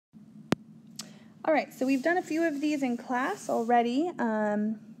All right, so we've done a few of these in class already.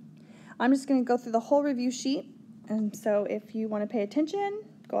 I'm just going to go through the whole review sheet, and so if you want to pay attention,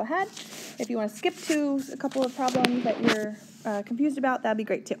 go ahead. If you want to skip to a couple of problems that you're confused about, that'd be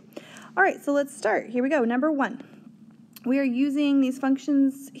great too. All right, so let's start. Here we go. Number 1. We are using these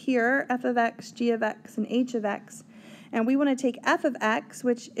functions here, f of x, g of x, and h of x, and we want to take f of x,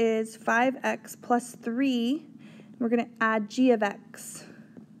 which is 5x plus 3, and we're going to add g of x.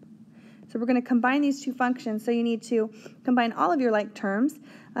 So we're going to combine these two functions, so you need to combine all of your like terms.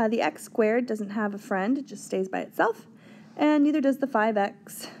 The x squared doesn't have a friend, it just stays by itself, and neither does the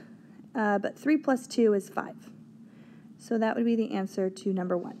 5x, but 3 plus 2 is 5. So that would be the answer to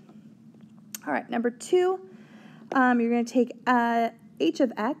number 1. All right, number 2, you're going to take h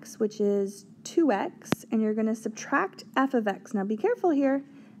of x, which is 2x, and you're going to subtract f of x. Now be careful here,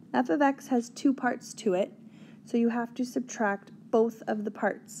 f of x has 2 parts to it, so you have to subtract both of the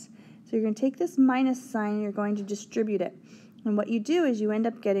parts. So you're going to take this minus sign and you're going to distribute it. And what you do is you end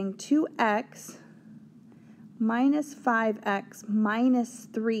up getting 2x minus 5x minus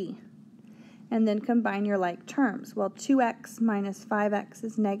 3. And then combine your like terms. Well, 2x minus 5x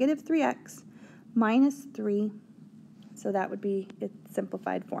is negative 3x minus 3. So that would be its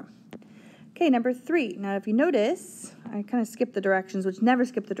simplified form. Okay, number 3. Now if you notice, I kind of skipped the directions, which never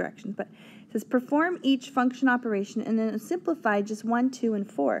skip the directions, but it says perform each function operation and then simplify just 1, 2,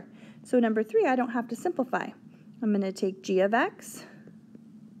 and 4. So number 3, I don't have to simplify. I'm going to take g of x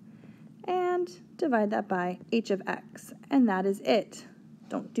and divide that by h of x, and that is it.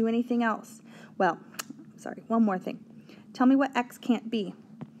 Don't do anything else. Well, sorry, one more thing. Tell me what x can't be.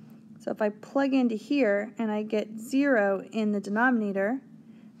 So if I plug into here and I get 0 in the denominator,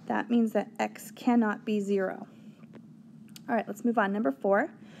 that means that x cannot be 0. All right, let's move on. Number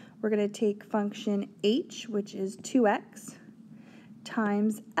 4, we're going to take function h, which is 2x,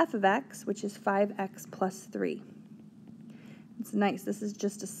 times f of x, which is 5x plus 3. It's nice. This is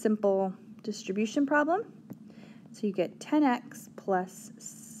just a simple distribution problem. So you get 10x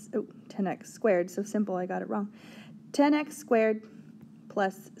plus, 10x squared, so simple, I got it wrong. 10x squared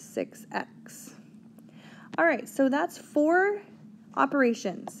plus 6x. All right, so that's 4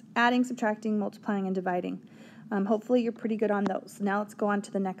 operations, adding, subtracting, multiplying, and dividing. Hopefully you're pretty good on those. Now let's go on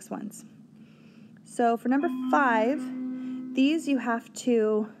to the next ones. So for number 5, these you have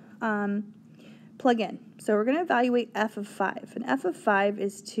to plug in. So we're going to evaluate f of 5. And f of 5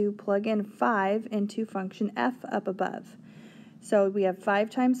 is to plug in 5 into function f up above. So we have 5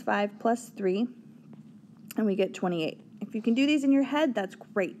 times 5 plus 3, and we get 28. If you can do these in your head, that's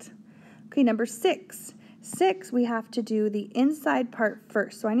great. Okay, number 6. 6, we have to do the inside part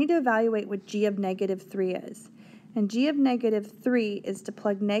first. So I need to evaluate what g of negative 3 is. And g of negative 3 is to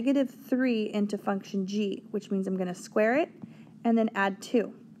plug negative 3 into function g, which means I'm going to square it and then add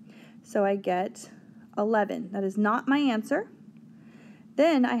 2. So I get 11. That is not my answer.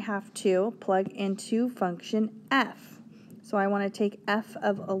 Then I have to plug into function f. So I want to take f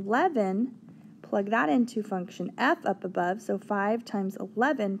of 11, plug that into function f up above. So 5 times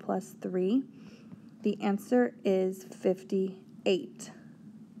 11 plus 3. The answer is 58.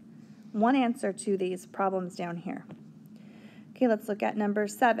 One answer to these problems down here. Okay, let's look at number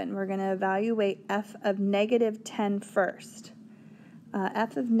 7. We're going to evaluate f of negative 10 first.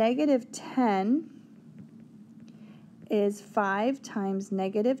 F of negative 10 is 5 times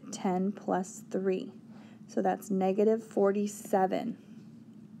negative 10 plus 3. So that's negative 47.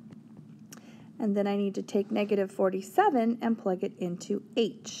 And then I need to take negative 47 and plug it into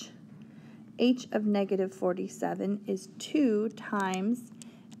h. H of negative 47 is 2 times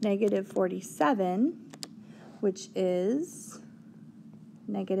negative 47, which is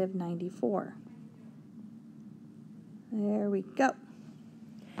negative 94. There we go.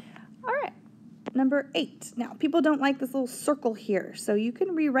 All right, number 8. Now, people don't like this little circle here, so you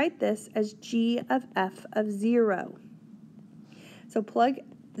can rewrite this as g of f of 0. So plug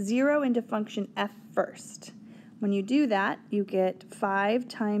 0 into function f first. When you do that, you get 5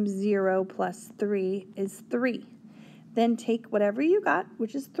 times 0 plus 3 is 3. Then take whatever you got,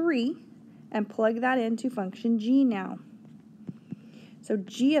 which is 3, and plug that into function g now. So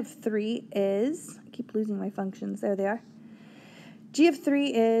g of 3 is, I keep losing my functions, there they are. G of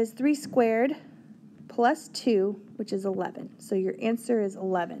 3 is 3 squared plus 2, which is 11. So your answer is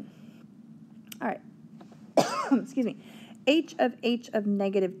 11. All right, excuse me, h of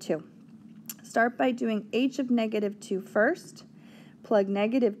negative 2. Start by doing h of negative 2 first. Plug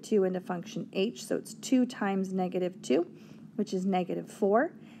negative 2 into function h, so it's 2 times negative 2, which is negative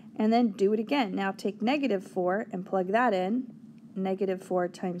 4. And then do it again. Now take negative 4 and plug that in. Negative 4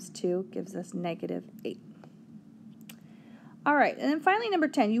 times 2 gives us negative 8. All right, and then finally number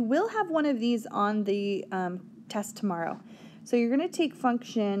 10, you will have one of these on the test tomorrow. So you're going to take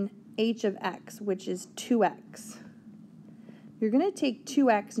function h of x, which is 2x. You're going to take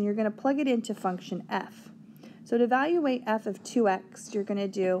 2x and you're going to plug it into function f. So to evaluate f of 2x, you're going to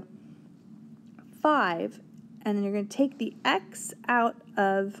do 5, and then you're going to take the x out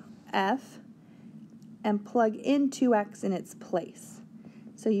of f and plug in 2x in its place.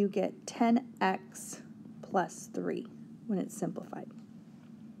 So you get 10x plus 3 when it's simplified.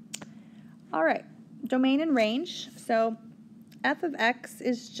 All right, domain and range. So f of x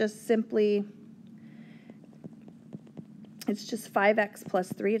is just simply, it's just 5x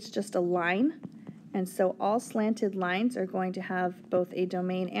plus 3. It's just a line. And so all slanted lines are going to have both a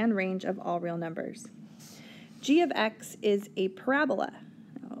domain and range of all real numbers. G of x is a parabola.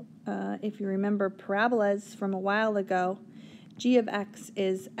 If you remember parabolas from a while ago, g of x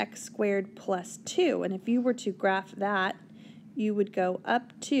is x squared plus 2. And if you were to graph that, you would go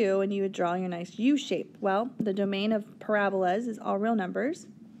up 2 and you would draw your nice U shape. Well, the domain of parabolas is all real numbers,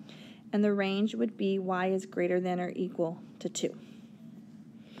 and the range would be y is greater than or equal to 2.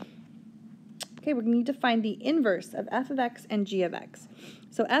 Okay, we're going to need to find the inverse of f of x and g of x.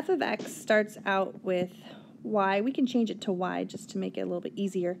 So f of x starts out with y. We can change it to y just to make it a little bit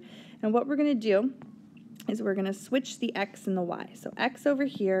easier. And what we're going to do is we're going to switch the x and the y. So x over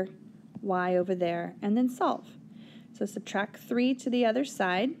here, y over there, and then solve. So subtract 3 to the other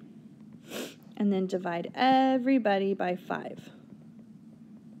side, and then divide everybody by 5.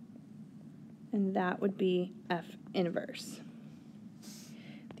 And that would be f inverse.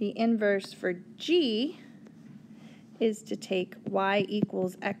 The inverse for g is to take y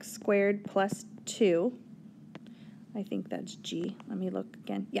equals x squared plus 2. I think that's g. Let me look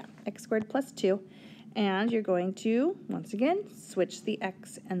again. Yeah, x squared plus 2. And you're going to, once again, switch the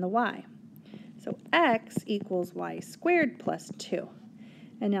x and the y. So x equals y squared plus 2.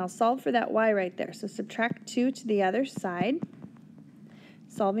 And now solve for that y right there. So subtract 2 to the other side.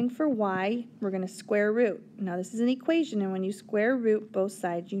 Solving for y, we're going to square root. Now this is an equation, and when you square root both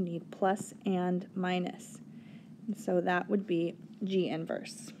sides, you need plus and minus. And so that would be g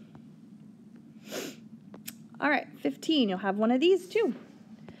inverse. All right, 15, you'll have one of these too.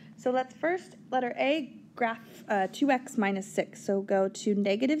 So let's first, letter A, graph 2x minus 6. So go to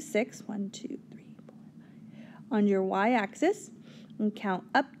negative 6, 1, 2, 3, 4, 5, on your y-axis, and count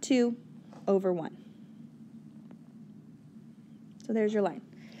up 2 over 1. So there's your line.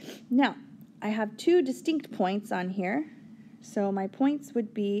 Now, I have two distinct points on here. So my points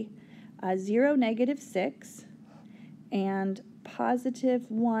would be 0, negative 6, and positive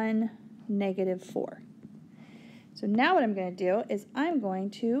 1, negative 4. So now what I'm going to do is I'm going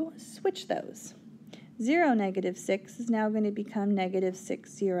to switch those. 0, negative 6 is now going to become negative 6,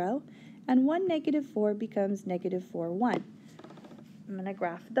 0, and 1, negative 4 becomes negative 4, 1. I'm going to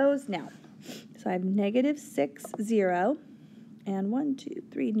graph those now. So I have negative 6, 0, and 1, 2,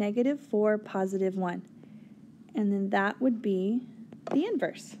 3, negative 4, positive 1. And then that would be the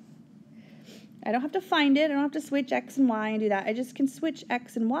inverse. I don't have to find it. I don't have to switch x and y and do that. I just can switch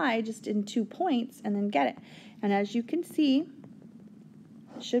x and y just in 2 points and then get it. And as you can see,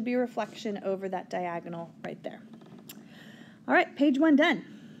 it should be a reflection over that diagonal right there. All right, page 1 done.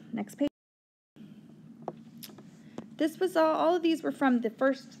 Next page. This was all of these were from the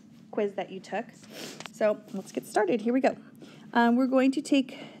first quiz that you took. So let's get started. Here we go. We're going to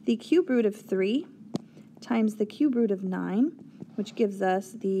take the cube root of 3 times the cube root of 9, which gives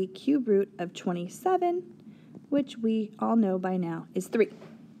us the cube root of 27, which we all know by now is 3.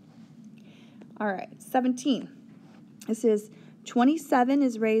 All right, 17. This is 27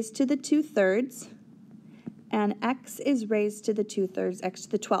 is raised to the 2/3, and x is raised to the 2/3, x to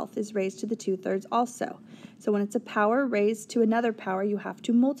the 12th is raised to the 2/3 also. So when it's a power raised to another power, you have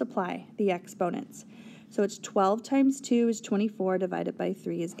to multiply the exponents. So it's 12 times 2 is 24, divided by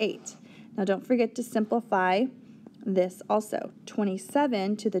 3 is 8. Now don't forget to simplify this also.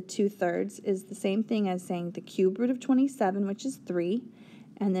 27 to the 2/3 is the same thing as saying the cube root of 27, which is 3,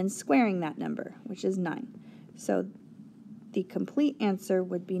 and then squaring that number, which is 9. So the complete answer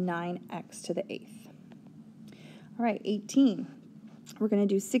would be 9x to the 8th. All right, 18. We're going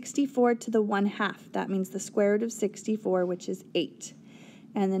to do 64 to the 1/2. That means the square root of 64, which is 8.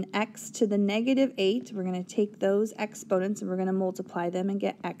 And then x to the negative 8, we're going to take those exponents and we're going to multiply them and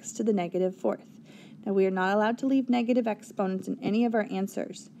get x to the negative 4th. Now we are not allowed to leave negative exponents in any of our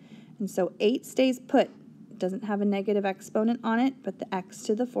answers. And so 8 stays put. It doesn't have a negative exponent on it, but the x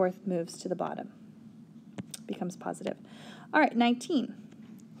to the 4th moves to the bottom. It becomes positive. All right, 19.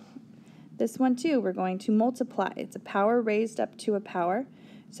 This one too, we're going to multiply. It's a power raised up to a power.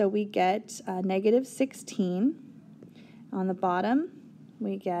 So we get negative 16. On the bottom,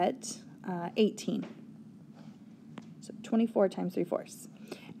 we get 18. So 24 times 3/4.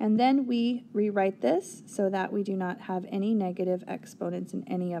 And then we rewrite this so that we do not have any negative exponents in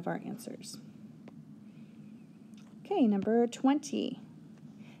any of our answers. Okay, number 20.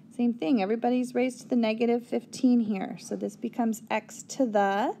 Same thing, everybody's raised to the negative 15 here. So this becomes x to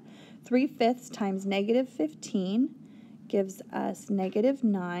the 3/5 times negative 15 gives us negative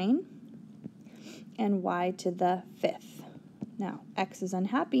 9, and y to the 5th. Now, x is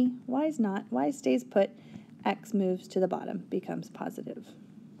unhappy, y is not, y stays put, x moves to the bottom, becomes positive.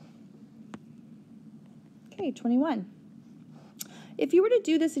 Okay, 21. If you were to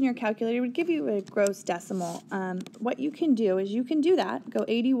do this in your calculator, it would give you a gross decimal. What you can do is you can do that, go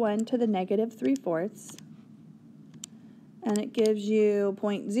 81 to the negative 3/4, and it gives you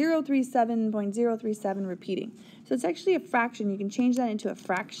 0.037 repeating. So it's actually a fraction. You can change that into a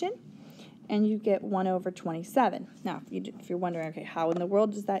fraction, and you get 1 over 27. Now, if you're wondering, okay, how in the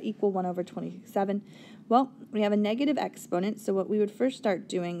world does that equal 1 over 27? Well, we have a negative exponent, so what we would first start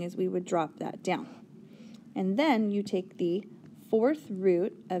doing is we would drop that down. And then you take the 4th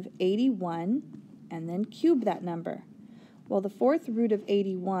root of 81 and then cube that number. Well, the 4th root of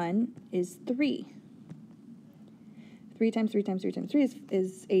 81 is 3. 3 times 3 times 3 times 3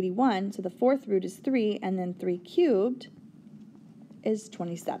 is 81, so the 4th root is 3, and then 3 cubed is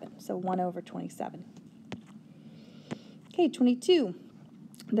 27, so 1 over 27. Okay, 22.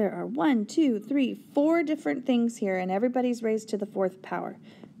 There are 1, 2, 3, 4 different things here, and everybody's raised to the 4th power.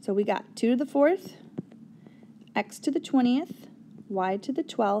 So we got 2 to the 4th, x to the 20th, y to the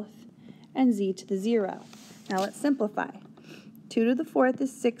 12th, and z to the 0. Now let's simplify. 2 to the 4th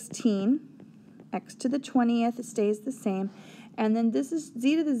is 16, x to the 20th stays the same, and then this is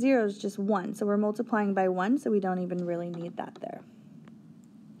z to the 0 is just 1, so we're multiplying by 1, so we don't even really need that there.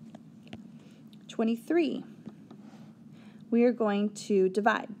 23. We are going to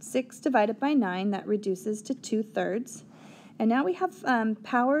divide. 6 divided by 9, that reduces to 2/3. And now we have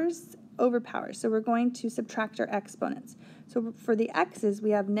powers over powers, so we're going to subtract our exponents. So for the x's,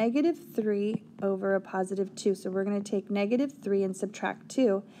 we have negative 3 over a positive 2. So we're going to take negative 3 and subtract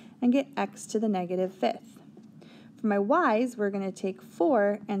 2 and get x to the negative 5th. For my y's, we're going to take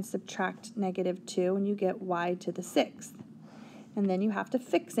 4 and subtract negative 2, and you get y to the 6th. And then you have to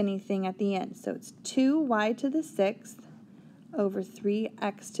fix anything at the end. So it's 2y to the 6th over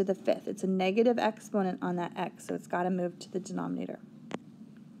 3x to the 5th. It's a negative exponent on that x, so it's got to move to the denominator.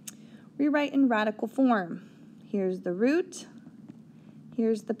 Rewrite in radical form. Here's the root,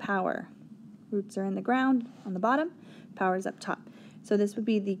 here's the power. Roots are in the ground on the bottom, power is up top. So this would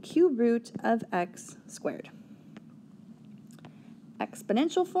be the cube root of x squared.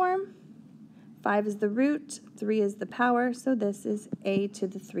 Exponential form, 5 is the root, 3 is the power, so this is a to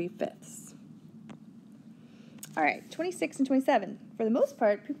the 3/5. All right, 26 and 27. For the most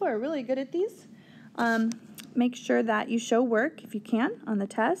part, people are really good at these. Make sure that you show work, if you can, on the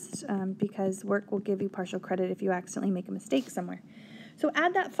test, because work will give you partial credit if you accidentally make a mistake somewhere. So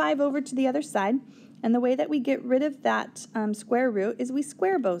add that 5 over to the other side, and the way that we get rid of that square root is we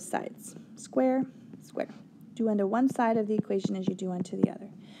square both sides. Square, square. Do unto one side of the equation as you do unto the other.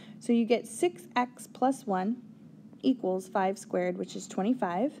 So you get 6x plus 1 equals 5 squared, which is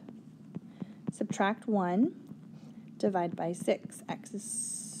 25. Subtract 1, divide by 6. X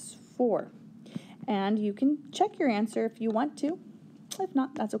is 4. And you can check your answer if you want to. If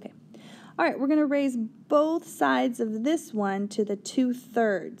not, that's okay. All right, we're going to raise both sides of this one to the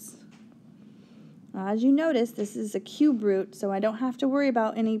 2/3. As you notice, this is a cube root, so I don't have to worry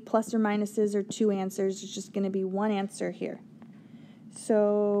about any plus or minuses or 2 answers. It's just going to be 1 answer here.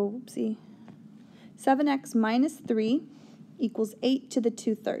 So, oopsie, 7x minus 3 equals 8 to the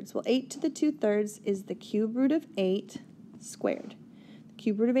 2/3. Well, 8 to the 2/3 is the cube root of 8 squared. The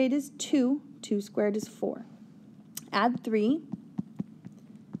cube root of 8 is 2. 2 squared is 4. Add 3,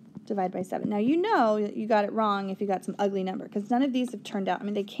 divide by 7. Now you know you got it wrong if you got some ugly number, because none of these have turned out. I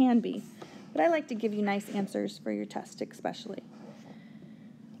mean, they can be, but I like to give you nice answers for your test especially.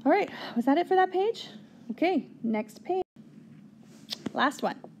 All right, was that it for that page? Okay, next page. Last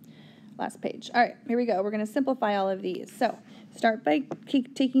one. Last page. All right, here we go. We're going to simplify all of these. So start by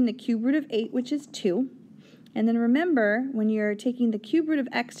taking the cube root of 8, which is 2. And then remember, when you're taking the cube root of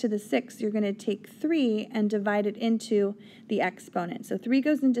x to the 6, you're going to take 3 and divide it into the exponent. So 3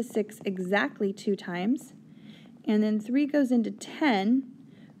 goes into 6 exactly 2 times. And then 3 goes into 10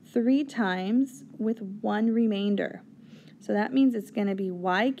 3 times with 1 remainder. So that means it's going to be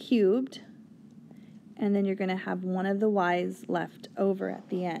y cubed, and then you're going to have one of the y's left over at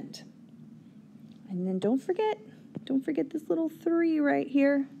the end. And then don't forget this little 3 right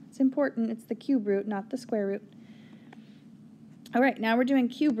here. It's important. It's the cube root, not the square root. All right, now we're doing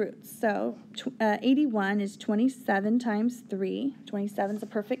cube roots. So 81 is 27 times 3. 27 is a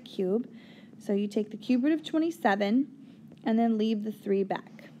perfect cube. So you take the cube root of 27 and then leave the 3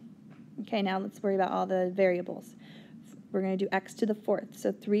 back. Okay, now let's worry about all the variables. We're going to do x to the 4th.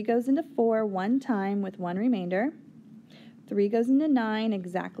 So 3 goes into 4 one time with 1 remainder. 3 goes into 9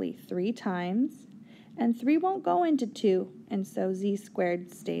 exactly 3 times. And 3 won't go into 2, and so z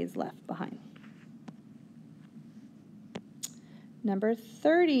squared stays left behind. Number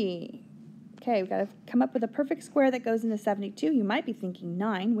 30. Okay, we've got to come up with a perfect square that goes into 72. You might be thinking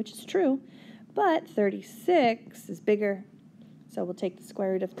 9, which is true, but 36 is bigger. So we'll take the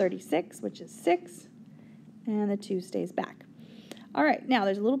square root of 36, which is 6, and the 2 stays back. All right, now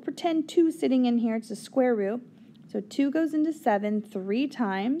there's a little pretend 2 sitting in here. It's a square root. So 2 goes into 7 3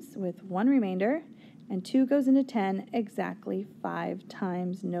 times with 1 remainder, and 2 goes into 10 exactly 5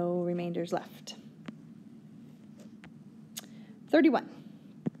 times, no remainders left. 31.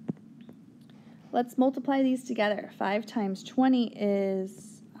 Let's multiply these together. 5 times 20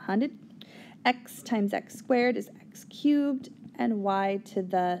 is 100. X times x squared is x cubed, and y to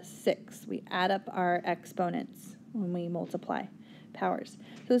the 6. We add up our exponents when we multiply powers.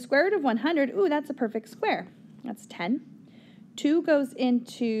 So the square root of 100, ooh, that's a perfect square. That's 10. 2 goes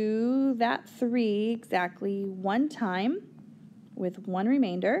into that 3 exactly 1 time with 1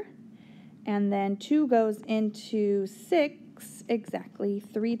 remainder, and then 2 goes into 6 exactly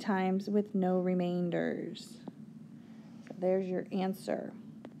 3 times with no remainders. So there's your answer.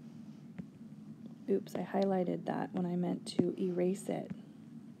 Oops, I highlighted that when I meant to erase it.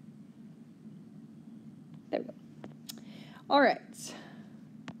 There we go. All right.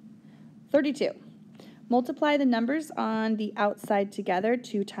 32. Multiply the numbers on the outside together.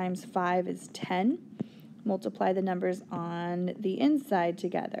 2 times 5 is 10. Multiply the numbers on the inside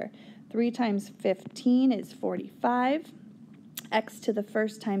together. 3 times 15 is 45. X to the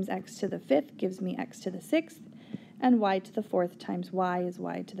 1st times x to the 5th gives me x to the 6th. And y to the 4th times y is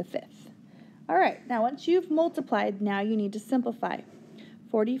y to the 5th. All right, now once you've multiplied, now you need to simplify.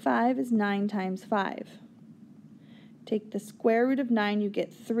 45 is 9 times 5. Take the square root of 9, you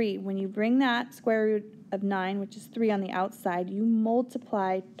get 3. When you bring that square root of 9, which is 3 on the outside, you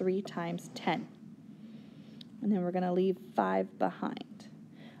multiply 3 times 10. And then we're going to leave 5 behind.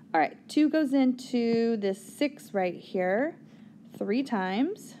 All right, 2 goes into this 6 right here 3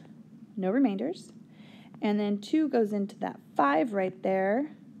 times, no remainders. And then 2 goes into that 5 right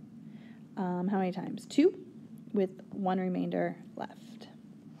there. How many times? 2 with 1 remainder left.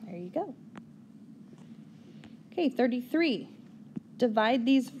 There you go. Okay, 33. Divide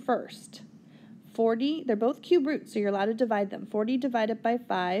these first. 40, they're both cube roots, so you're allowed to divide them. 40 divided by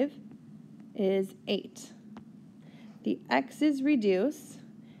 5 is 8. The x's reduce,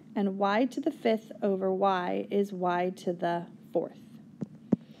 and y to the 5th over y is y to the 4th.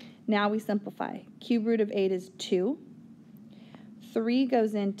 Now we simplify. Cube root of 8 is 2. 3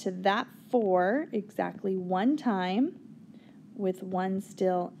 goes into that 4 exactly 1 time with 1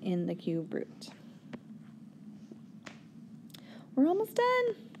 still in the cube root. We're almost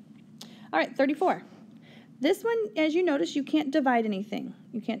done. All right, 34. This one, as you notice, you can't divide anything.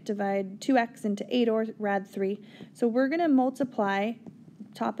 You can't divide 2x into 8 or rad 3. So we're going to multiply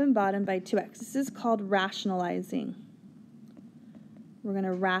top and bottom by 2x. This is called rationalizing. We're going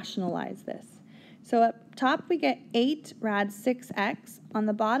to rationalize this. So up top we get 8 rad 6x. On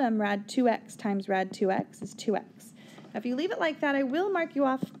the bottom, rad 2x times rad 2x is 2x. Now, if you leave it like that, I will mark you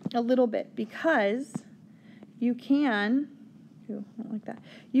off a little bit because you can, not like that,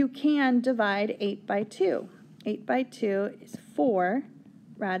 you can divide 8 by 2. 8 by 2 is 4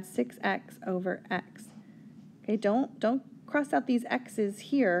 rad 6x over x. Okay, don't cross out these x's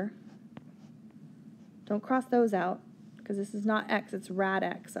here. Don't cross those out because this is not x, it's rad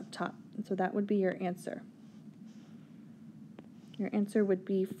x up top. And so that would be your answer. Your answer would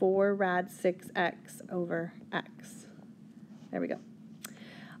be 4 rad 6x over x. There we go.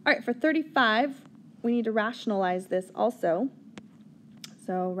 All right, for 35, we need to rationalize this also.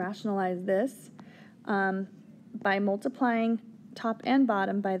 So rationalize this by multiplying top and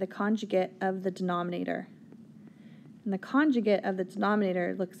bottom by the conjugate of the denominator. And the conjugate of the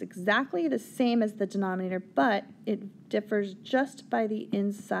denominator looks exactly the same as the denominator, but it differs just by the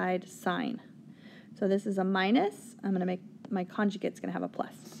inside sign. So this is a minus. I'm going to make my conjugate's going to have a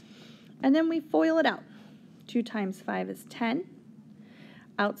plus. And then we FOIL it out. 2 times 5 is 10.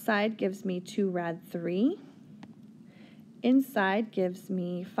 Outside gives me 2 rad 3. Inside gives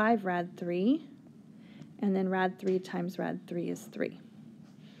me 5 rad 3. And then rad 3 times rad 3 is 3.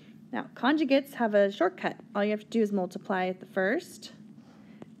 Now, conjugates have a shortcut. All you have to do is multiply the first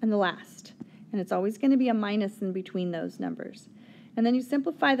and the last. And it's always going to be a minus in between those numbers. And then you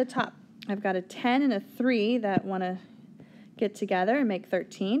simplify the top. I've got a 10 and a 3 that want to get together and make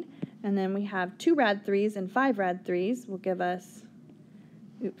 13. And then we have 2 rad 3s and 5 rad 3s will give us,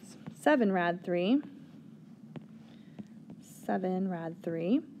 7 rad 3. 7 rad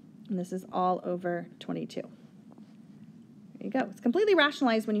 3. And this is all over 22. There you go. It's completely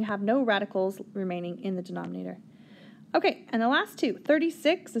rationalized when you have no radicals remaining in the denominator. Okay, and the last two.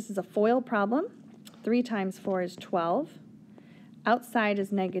 36, this is a FOIL problem. 3 times 4 is 12. Outside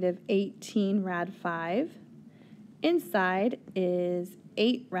is negative 18 rad 5. Inside is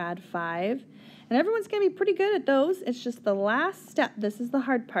 8 rad 5. And everyone's going to be pretty good at those. It's just the last step. This is the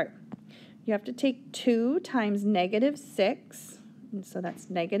hard part. You have to take 2 times negative 6. And so that's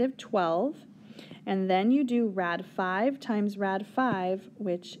negative 12. And then you do rad 5 times rad 5,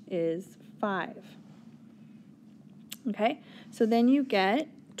 which is 5. Okay, so then you get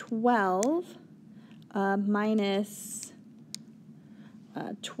 12 minus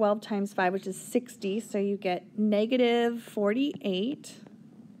 12 times 5, which is 60. So you get negative 48.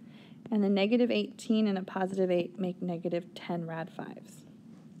 And the negative 18 and a positive 8 make negative 10 rad 5s.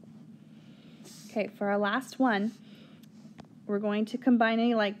 Okay, for our last one, we're going to combine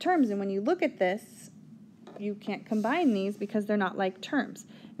any like terms. And when you look at this, you can't combine these because they're not like terms.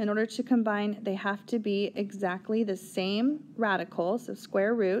 In order to combine, they have to be exactly the same radical, so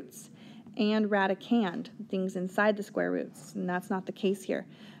square roots, and radicand, things inside the square roots. And that's not the case here.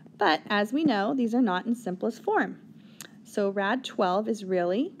 But as we know, these are not in simplest form. So rad 12 is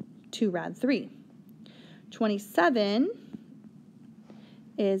really 2 rad 3. 27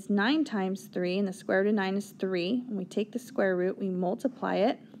 is 9 times 3, and the square root of 9 is 3. And we take the square root, we multiply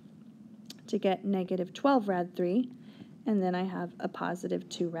it to get negative 12 rad 3, and then I have a positive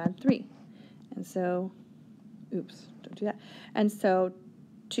 2 rad 3. And so, oops, don't do that. And so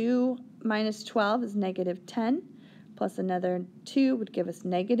 2 minus 12 is negative 10, plus another 2 would give us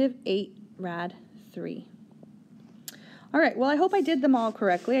negative 8 rad 3. All right, well, I hope I did them all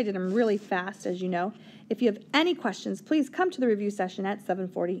correctly. I did them really fast, as you know. If you have any questions, please come to the review session at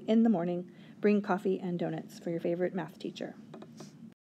 7:40 in the morning. Bring coffee and donuts for your favorite math teacher.